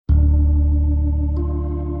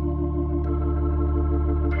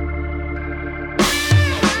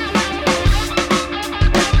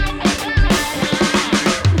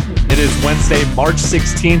Wednesday, March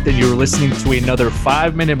 16th, and you're listening to another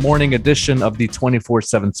 5-minute morning edition of the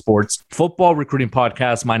 24/7 Sports Football Recruiting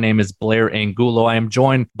Podcast. My name is Blair Angulo. I am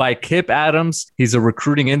joined by Kip Adams. He's a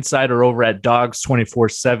recruiting insider over at Dogs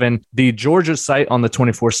 24/7, the Georgia site on the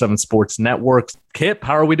 24/7 Sports Network. Kip,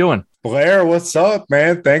 how are we doing? Blair, what's up,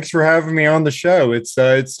 man? Thanks for having me on the show. It's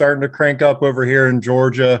starting to crank up over here in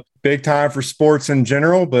Georgia. Big time for sports in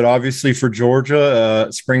general, but obviously for Georgia,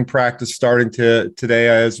 spring practice starting today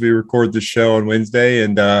as we record the show on Wednesday,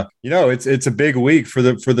 and it's a big week for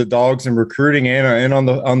the Dogs in recruiting and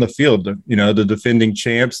on the field. You know, the defending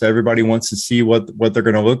champs. Everybody wants to see what they're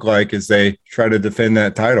going to look like as they try to defend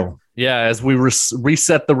that title. Yeah, as we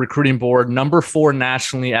reset the recruiting board, number 4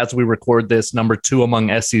 nationally as we record this, number 2 among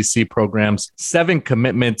SEC programs, 7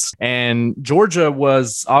 commitments. And Georgia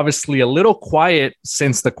was obviously a little quiet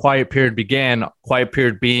since the quiet period began, quiet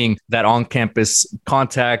period being that on-campus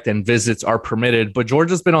contact and visits are permitted. But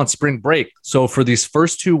Georgia's been on spring break. So for these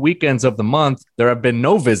first 2 weekends of the month, there have been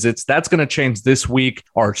no visits. That's going to change this week.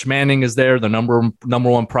 Arch Manning is there, the number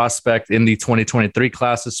 1 prospect in the 2023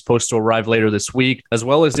 class is supposed to arrive later this week, as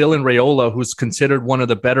well as Dylan Raiola, who's considered one of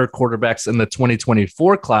the better quarterbacks in the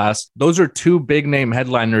 2024 class. Those are 2 big name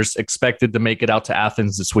headliners expected to make it out to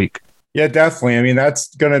Athens this week. Yeah, definitely. I mean,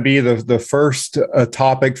 that's going to be the first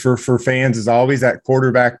topic for fans is always that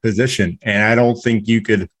quarterback position. And I don't think you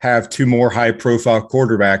could have 2 more high profile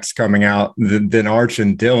quarterbacks coming out than Arch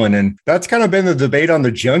and Dylan. And that's kind of been the debate on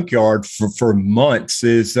the junkyard for months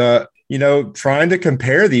is, trying to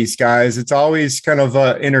compare these guys. It's always kind of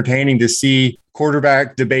entertaining to see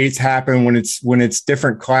quarterback debates happen when it's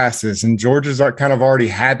different classes, and Georgia's kind of already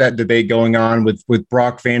had that debate going on with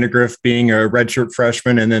Brock Vandagriff being a redshirt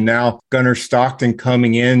freshman, and then now Gunnar Stockton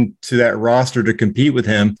coming in to that roster to compete with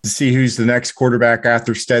him to see who's the next quarterback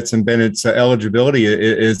after Stetson Bennett's eligibility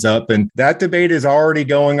is up, and that debate is already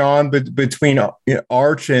going on between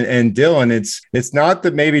Arch and Dylan. It's not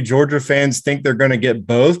that maybe Georgia fans think they're going to get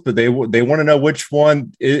both, but they want to know which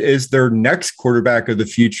one is their next quarterback of the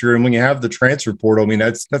future, and when you have the transfer portal, I mean,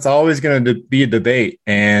 that's always going to be a debate.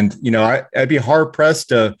 And, I'd be hard pressed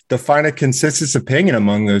to find a consensus opinion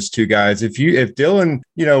among those 2 guys. If Dylan,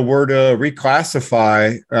 were to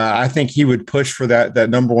reclassify, I think he would push for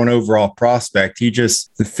that number 1 overall prospect.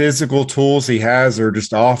 The physical tools he has are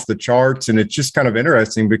just off the charts. And it's just kind of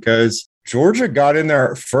interesting because Georgia got in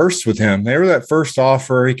there first with him. They were that first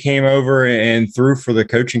offer. He came over and threw for the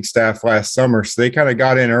coaching staff last summer. So they kind of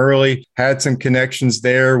got in early, had some connections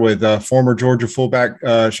there with former Georgia fullback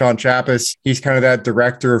Sean Chappis. He's kind of that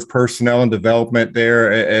director of personnel and development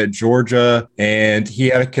there at Georgia. And he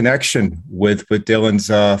had a connection with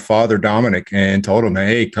Dylan's father, Dominic, and told him,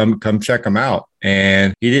 hey, come check him out.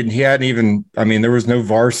 And there was no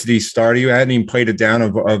varsity start. He hadn't even played it down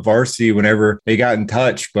of varsity whenever they got in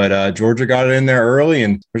touch. But Georgia got it in there early,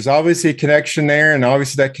 and there's obviously a connection there. And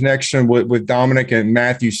obviously that connection with Dominic and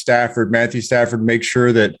Matthew Stafford. Matthew Stafford makes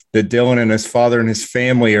sure that Dylan and his father and his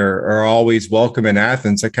family are always welcome in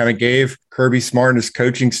Athens. That kind of gave Kirby Smart and his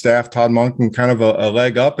coaching staff, Todd Monken, kind of a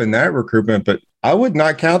leg up in that recruitment. But I would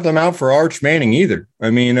not count them out for Arch Manning either. I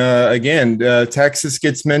mean, Texas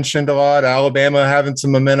gets mentioned a lot, Alabama having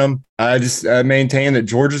some momentum. I maintain that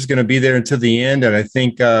Georgia's going to be there until the end. And I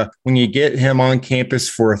think when you get him on campus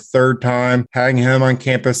for a 3rd time, having him on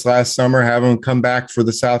campus last summer, having him come back for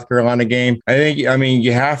the South Carolina game,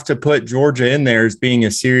 you have to put Georgia in there as being a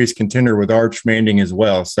serious contender with Arch Manning as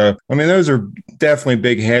well. So, those are definitely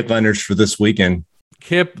big headliners for this weekend.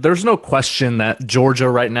 Kip, there's no question that Georgia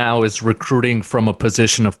right now is recruiting from a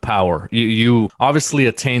position of power. You obviously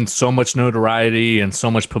attained so much notoriety and so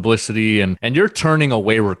much publicity, and you're turning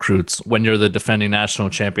away recruits when you're the defending national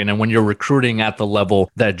champion and when you're recruiting at the level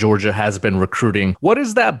that Georgia has been recruiting. What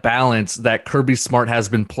is that balance that Kirby Smart has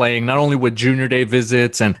been playing, not only with junior day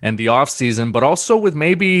visits and the offseason, but also with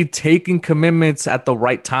maybe taking commitments at the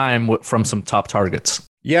right time from some top targets?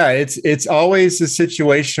 Yeah, it's always a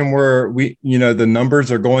situation where the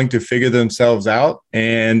numbers are going to figure themselves out.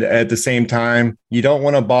 And at the same time, you don't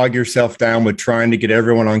want to bog yourself down with trying to get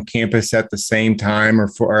everyone on campus at the same time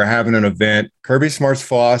or having an event. Kirby Smart's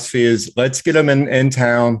philosophy is let's get them in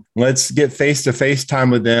town. Let's get face-to-face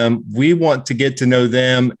time with them. We want to get to know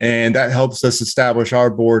them, and that helps us establish our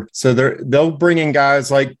board. So they'll bring in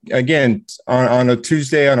guys like, again, on a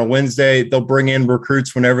Tuesday, on a Wednesday, they'll bring in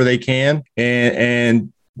recruits whenever they can.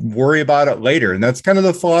 And worry about it later. And that's kind of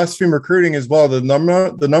the philosophy in recruiting as well. The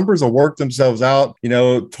numbers will work themselves out.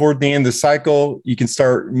 Toward the end of the cycle, you can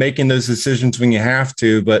start making those decisions when you have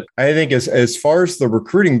to. But I think as far as the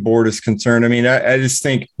recruiting board is concerned, I just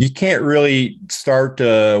think you can't really start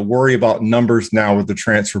to worry about numbers now with the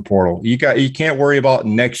transfer portal. You can't worry about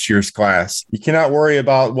next year's class. You cannot worry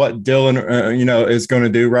about what Dylan, is going to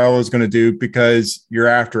do, Raul is going to do, because you're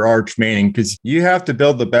after Arch Manning, because you have to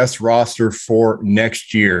build the best roster for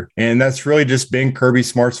next year. And that's really just been Kirby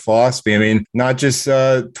Smart's philosophy. Not just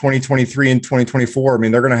 2023 and 2024.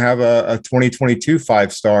 They're going to have a 2022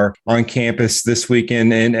 5-star on campus this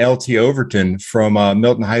weekend in LT Overton from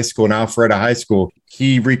Milton High School and Alpharetta High School.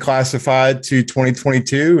 He reclassified to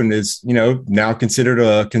 2022 and is, now considered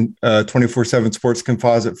a 24/7 Sports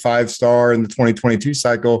Composite 5-star in the 2022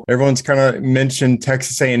 cycle. Everyone's kind of mentioned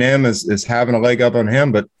Texas A&M as having a leg up on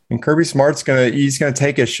him, but Kirby Smart's he's gonna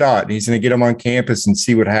take a shot. He's gonna get him on campus and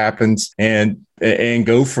see what happens and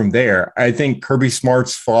go from there. I think Kirby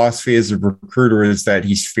Smart's philosophy as a recruiter is that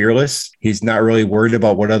he's fearless. He's not really worried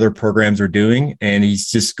about what other programs are doing, and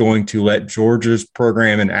he's just going to let Georgia's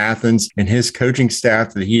program in Athens and his coaching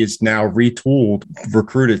staff that he has now retooled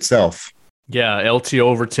recruit itself. Yeah, LT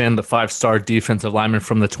Overton, the 5-star defensive lineman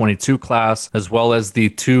from the 22 class, as well as the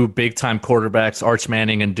 2 big-time quarterbacks, Arch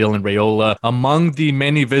Manning and Dylan Raiola, among the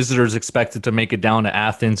many visitors expected to make it down to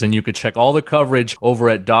Athens. And you could check all the coverage over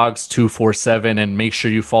at Dogs247, and make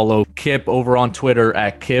sure you follow Kip over on Twitter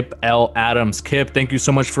at Kip L. Adams. Kip, thank you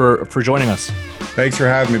so much for joining us. Thanks for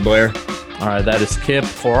having me, Blair. All right, that is Kip.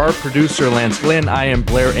 For our producer, Lance Glenn, I am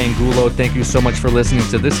Blair Angulo. Thank you so much for listening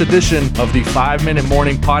to this edition of the 5-Minute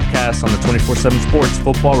Morning Podcast on the 24/7 Sports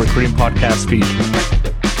Football Recruiting Podcast feed.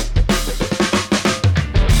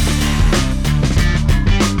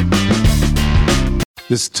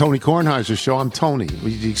 This is Tony Kornheiser's show. I'm Tony.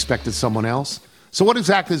 You expected someone else? So what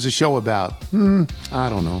exactly is the show about? I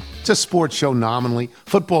don't know. It's a sports show nominally.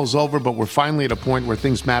 Football's over, but we're finally at a point where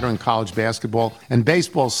things matter in college basketball, and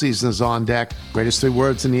baseball season is on deck. Greatest 3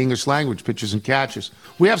 words in the English language, pitchers and catchers.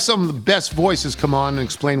 We have some of the best voices come on and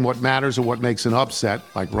explain what matters or what makes an upset,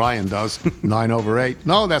 like Ryan does, 9/8.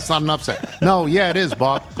 No, that's not an upset. No, yeah, it is,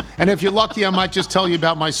 Bob. And if you're lucky, I might just tell you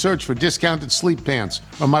about my search for discounted sleep pants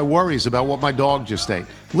or my worries about what my dog just ate.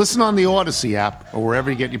 Listen on the Odyssey app or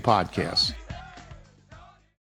wherever you get your podcasts.